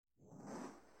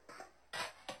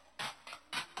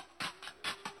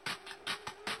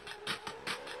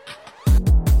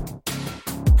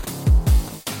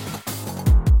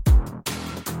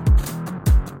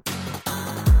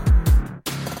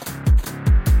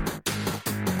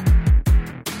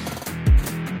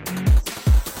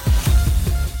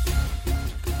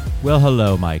Well,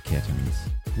 hello, my kittens.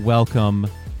 Welcome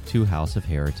to House of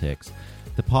Heretics,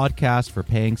 the podcast for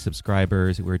paying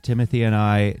subscribers where Timothy and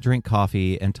I drink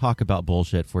coffee and talk about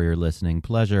bullshit for your listening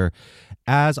pleasure.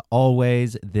 As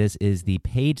always, this is the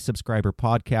paid subscriber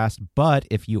podcast, but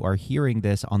if you are hearing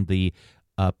this on the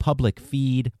public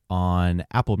feed on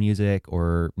Apple Music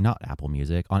or not Apple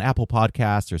Music, on Apple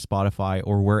Podcasts or Spotify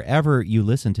or wherever you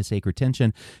listen to Sacred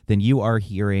Tension, then you are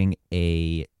hearing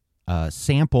a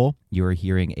sample, you're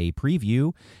hearing a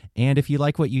preview, and if you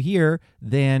like what you hear,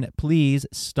 then please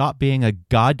stop being a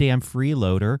goddamn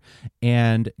freeloader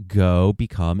and go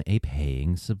become a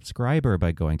paying subscriber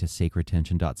by going to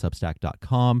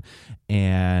sacredtension.substack.com,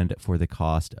 and for the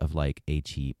cost of like a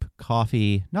cheap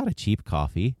coffee, not a cheap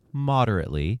coffee,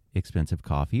 moderately expensive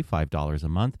coffee, $5 a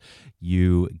month,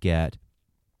 you get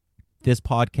this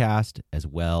podcast as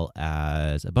well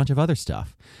as a bunch of other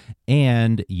stuff.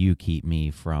 And you keep me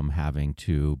from having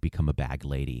to become a bag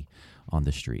lady on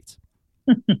the streets.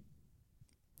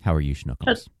 How are you,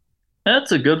 Schnookums?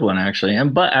 That's a good one, actually.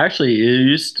 But actually,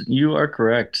 you are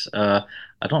correct. I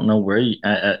don't know where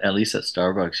at least at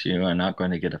Starbucks, you are not going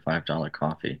to get a $5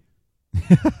 coffee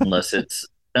unless it's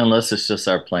just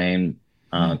our plain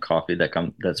coffee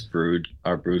that's brewed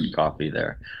coffee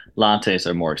there. Lattes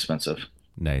are more expensive.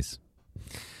 Nice.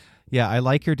 Yeah, I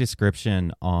like your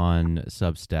description on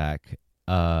Substack.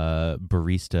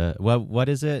 Barista. What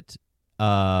is it?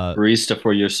 Barista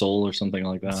for your soul or something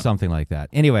like that. Something like that.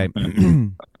 Anyway,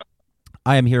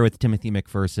 I am here with Timothy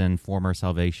McPherson, former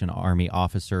Salvation Army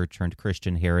officer turned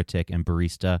Christian heretic and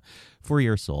barista for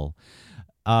your soul.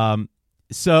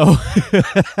 So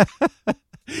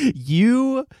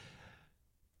you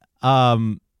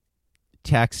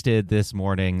texted this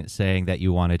morning saying that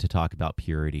you wanted to talk about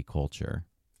purity culture.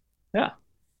 Yeah.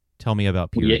 Tell me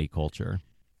about purity culture.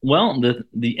 Well,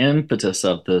 the impetus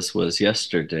of this was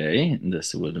yesterday.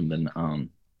 This would have been on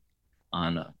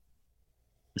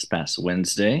this past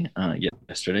Wednesday,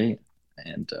 yesterday,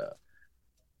 and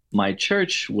my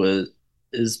church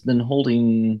has been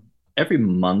holding every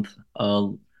month a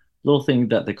little thing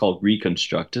that they call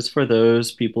Reconstruct. It's for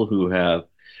those people who have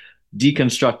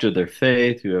deconstructed their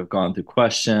faith, who have gone through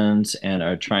questions and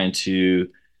are trying to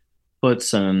put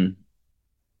some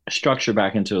structure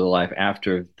back into their life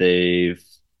after they've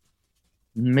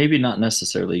maybe not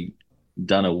necessarily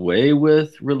done away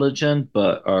with religion,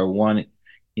 but are wanting,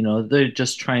 they're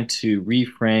just trying to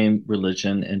reframe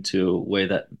religion into a way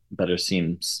that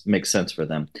makes sense for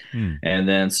them. And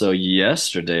then so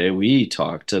yesterday we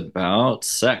talked about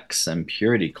sex and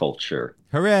purity culture.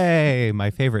 Hooray! My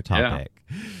favorite topic.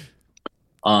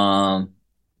 Yeah.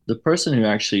 The person who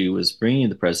actually was bringing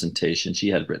the presentation, she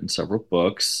had written several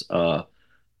books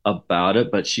about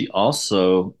it, but she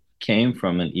also came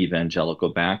from an evangelical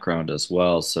background as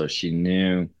well, so she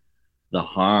knew the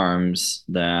harms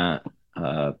that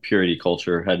purity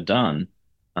culture had done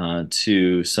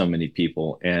to so many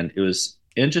people. And it was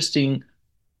interesting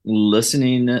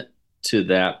listening to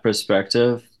that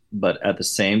perspective, but at the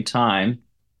same time,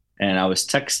 and I was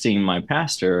texting my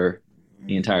pastor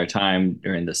the entire time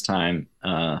during this time,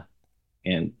 and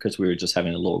because we were just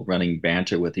having a little running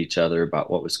banter with each other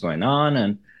about what was going on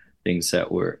and things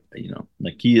that were,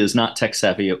 like he is not tech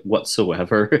savvy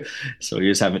whatsoever. So he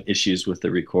was having issues with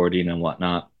the recording and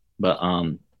whatnot. But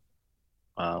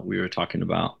we were talking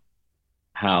about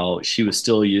how she was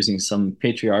still using some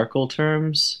patriarchal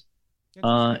terms in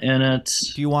it.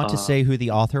 Do you want to say who the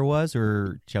author was,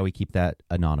 or shall we keep that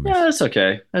anonymous? Yeah, that's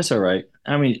okay. That's all right.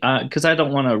 I mean, because I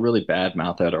don't want to really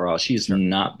badmouth her at all. She's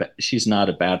she's not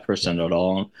a bad person at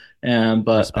all. But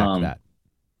respect that.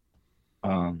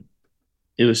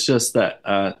 It was just that,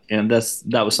 and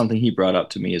that was something he brought up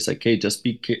to me. Is like, hey, just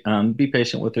be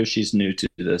patient with her. She's new to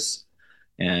this,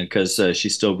 and because she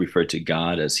still referred to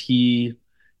God as He,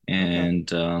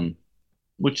 and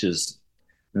which is,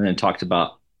 and then talked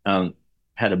about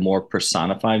had a more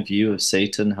personified view of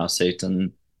Satan, how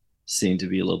Satan seemed to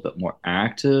be a little bit more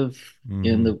active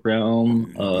in the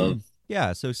realm of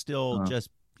so still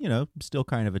just still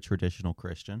kind of a traditional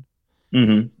Christian.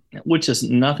 Which is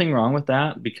nothing wrong with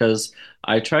that, because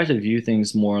I try to view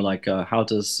things more like how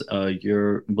does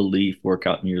your belief work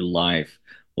out in your life?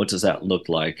 What does that look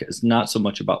like? It's not so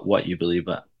much about what you believe,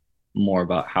 but more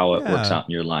about how it works out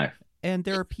in your life. And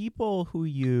there are people who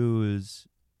use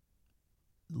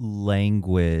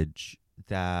language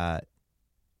that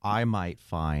I might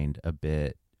find a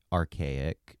bit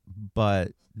archaic,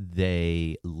 but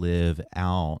they live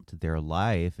out their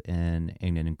life in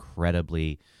an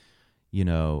incredibly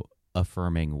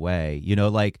affirming way.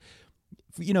 Like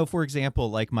For example,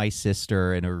 like my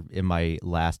sister in my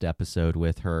last episode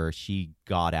with her, she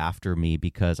got after me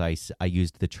because I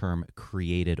used the term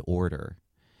created order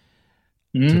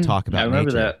to talk I about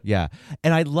remember nature. that. Yeah.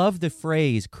 And I love the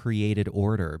phrase created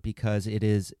order because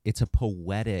it's a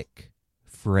poetic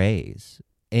phrase.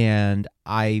 And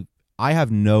I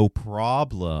have no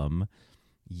problem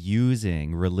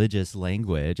using religious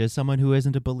language as someone who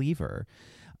isn't a believer.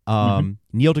 Hmm.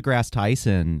 Neil deGrasse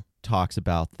Tyson talks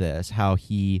about this, how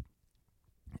he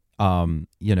I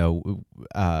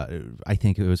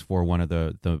think it was for one of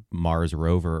the Mars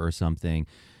rover or something.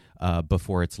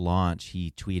 Before its launch,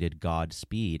 he tweeted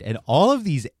Godspeed. And all of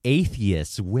these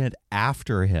atheists went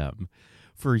after him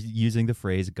for using the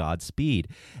phrase Godspeed.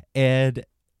 And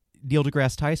Neil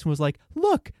deGrasse Tyson was like,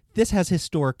 look, this has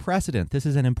historic precedent. This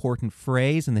is an important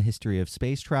phrase in the history of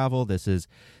space travel. This is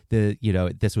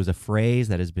this was a phrase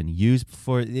that has been used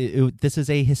before. This is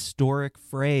a historic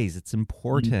phrase. It's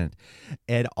important.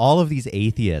 And all of these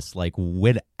atheists like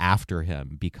went after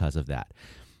him because of that.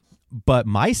 But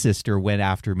my sister went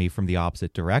after me from the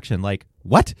opposite direction. Like,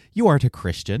 what? You aren't a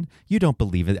Christian. You don't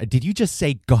believe it. Did you just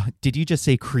say God? Did you just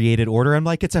say created order? I'm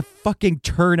like, it's a fucking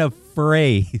turn of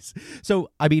phrase. So,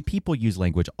 I mean, people use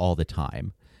language all the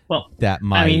time Well, that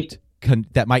I mean,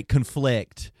 might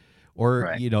conflict or,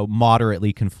 right.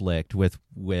 moderately conflict with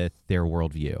their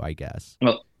worldview, I guess.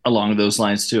 Well, along those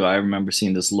lines too, I remember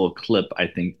seeing this little clip. I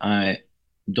think I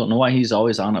don't know why he's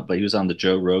always on it, but he was on the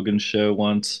Joe Rogan show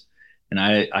once. And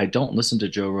I don't listen to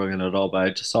Joe Rogan at all, but I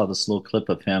just saw this little clip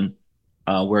of him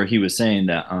where he was saying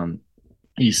that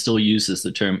he still uses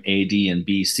the term AD and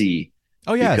BC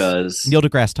Oh, yes. because Neil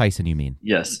deGrasse Tyson, you mean?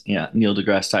 yes, yeah, Neil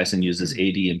deGrasse Tyson uses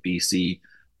AD and BC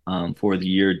for the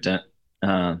year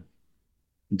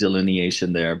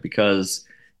delineation there because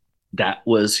that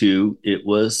was who it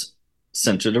was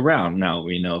centered around. Now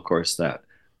we know, of course, that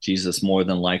Jesus more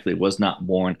than likely was not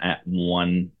born at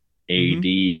 1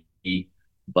 Mm-hmm. AD,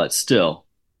 but still,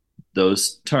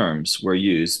 those terms were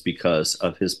used because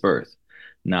of his birth,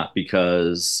 not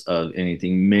because of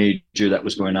anything major that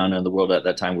was going on in the world at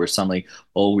that time, where suddenly,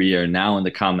 oh, we are now in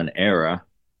the common era,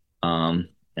 Right.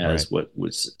 as what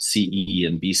was CE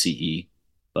and BCE.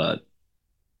 But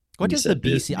What he does the said that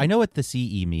BC? I know what the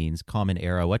CE means, Common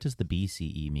Era. What does the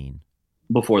BCE mean?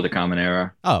 before the common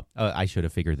era. Oh, I should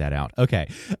have figured that out. Okay.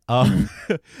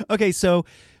 Mhm. Okay. So,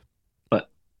 But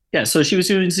yeah, so she was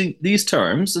using these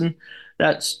terms, and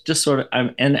that's just sort of.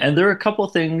 And there are a couple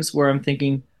of things where I'm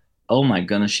thinking, oh my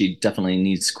goodness, she definitely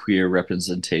needs queer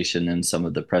representation in some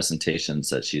of the presentations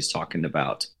that she's talking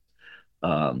about,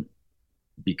 um,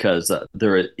 because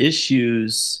there are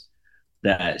issues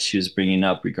that she was bringing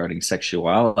up regarding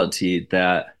sexuality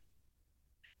that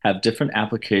have different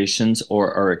applications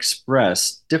or are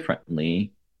expressed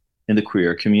differently in the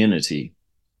queer community.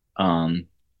 Um,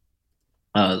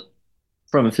 uh,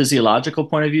 from a physiological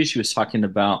point of view, she was talking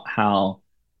about how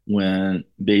when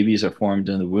babies are formed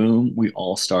in the womb, we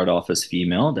all start off as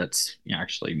female. That's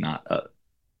actually not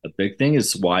a big thing.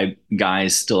 It's why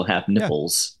guys still have yeah,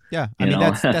 nipples, yeah. I you mean,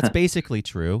 know? that's basically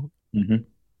true. Hmm.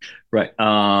 Right.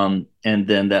 And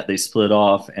then that they split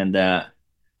off, and that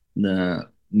the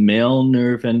male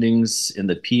nerve endings in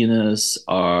the penis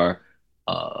are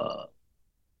uh,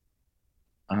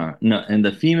 no, and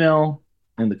the female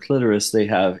and the clitoris, they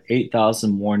have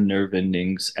 8,000 more nerve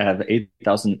endings, have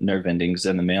 8,000 nerve endings,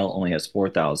 and the male only has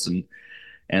 4,000.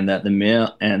 And that the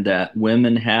male and that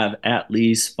women have at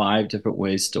least five different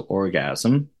ways to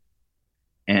orgasm,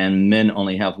 and men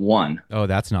only have one. Oh,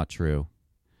 that's not true.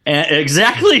 And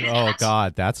exactly. Oh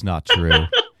God, that's not true.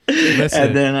 And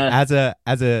Listen,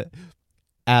 then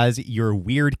as your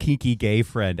weird kinky gay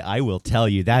friend, I will tell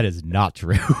you that is not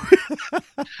true.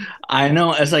 I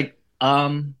know it's like,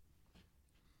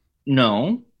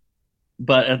 no,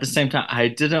 but at the same time, I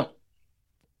didn't.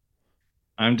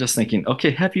 I'm just thinking,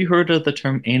 okay, have you heard of the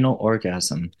term anal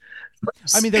orgasm?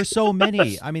 I mean, there's so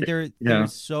many. I mean, Yeah.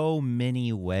 there's so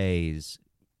many ways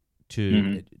to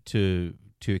Hmm.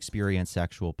 to experience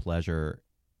sexual pleasure,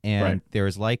 Right. and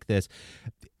there's like this,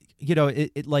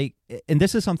 it like, and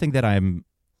this is something that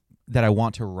I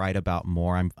want to write about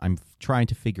more. I'm trying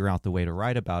to figure out the way to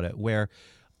write about it. Where,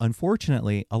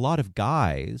 unfortunately, a lot of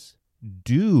guys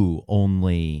do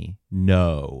only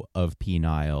know of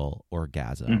penile Hmm.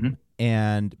 orgasm.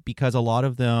 And because a lot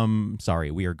of them,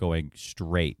 sorry, we are going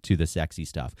straight to the sexy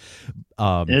stuff.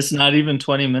 Um, It's not even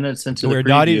 20 minutes into the we're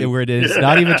not even preview. it's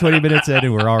not even 20 minutes in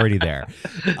and we're already there.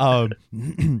 Um,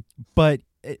 but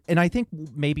and I think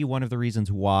maybe one of the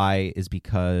reasons why is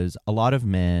because a lot of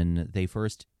men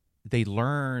they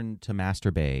learn to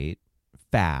masturbate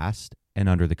fast and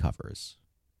under the covers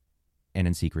and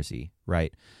in secrecy,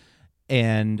 right?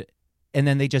 and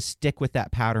then they just stick with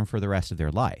that pattern for the rest of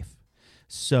their life.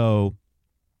 So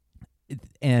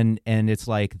and it's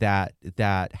like that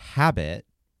habit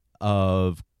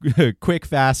of quick,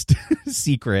 fast,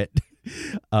 secret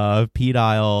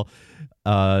pedile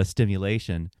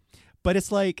stimulation. But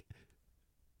it's like,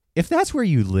 if that's where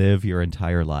you live your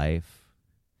entire life,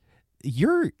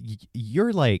 you're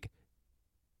like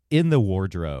in the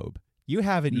wardrobe. You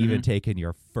haven't even Hmm. taken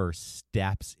your first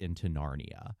steps into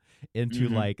Narnia, into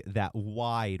Hmm. like that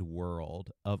wide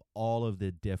world of all of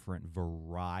the different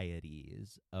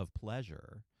varieties of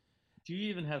pleasure. Do you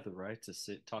even have the right to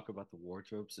talk about the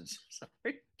wardrobe? Since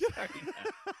sorry, sorry,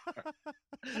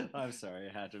 I'm sorry,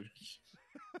 I had to.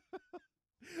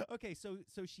 Okay, so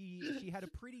she had a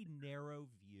pretty narrow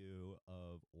view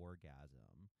of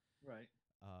orgasm Right.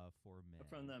 for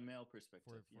From men, the male perspective,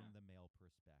 yeah. from the male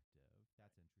perspective.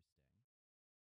 That's interesting.